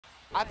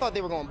I thought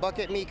they were going to buck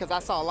at me because I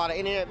saw a lot of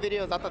internet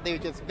videos. I thought they were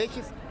just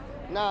vicious.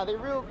 Nah, they're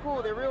real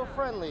cool. They're real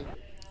friendly.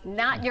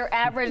 Not your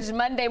average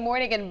Monday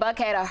morning in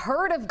Buckhead. A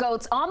herd of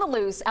goats on the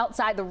loose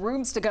outside the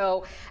Rooms to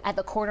Go at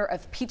the corner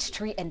of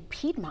Peachtree and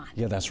Piedmont.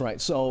 Yeah, that's right.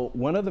 So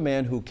one of the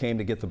men who came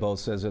to get the boat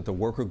says that the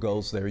worker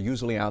goats, they're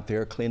usually out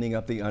there cleaning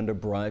up the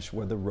underbrush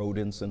where the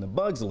rodents and the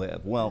bugs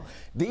live. Well,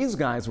 these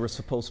guys were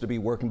supposed to be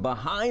working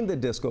behind the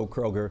Disco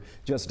Kroger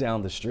just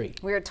down the street.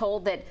 We are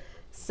told that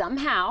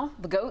somehow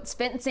the goats'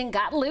 fencing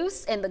got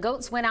loose and the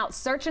goats went out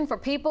searching for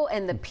people,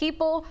 and the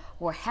people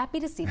were happy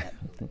to see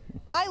them.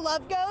 I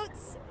love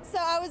goats, so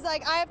I was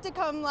like, I have to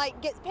come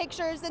get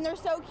pictures, and they're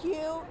so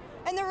cute.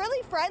 And they're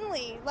really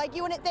friendly. Like,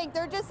 you wouldn't think.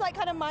 They're just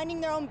kind of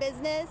minding their own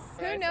business.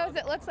 Who knows?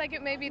 It looks like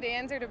it may be the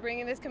answer to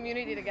bringing this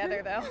community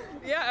together, though.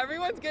 Yeah,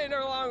 everyone's getting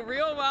along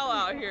real well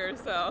out here,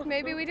 so.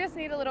 Maybe we just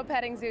need a little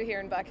petting zoo here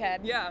in Buckhead.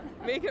 Yeah,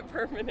 make it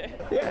permanent.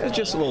 Yeah, it's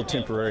just a little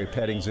temporary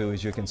petting zoo.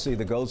 As you can see,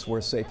 the goats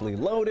were safely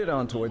loaded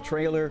onto a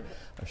trailer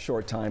a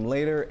short time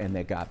later, and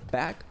they got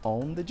back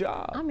on the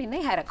job. I mean,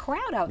 they had a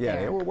crowd out there.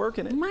 Yeah, they were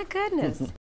working it. My goodness.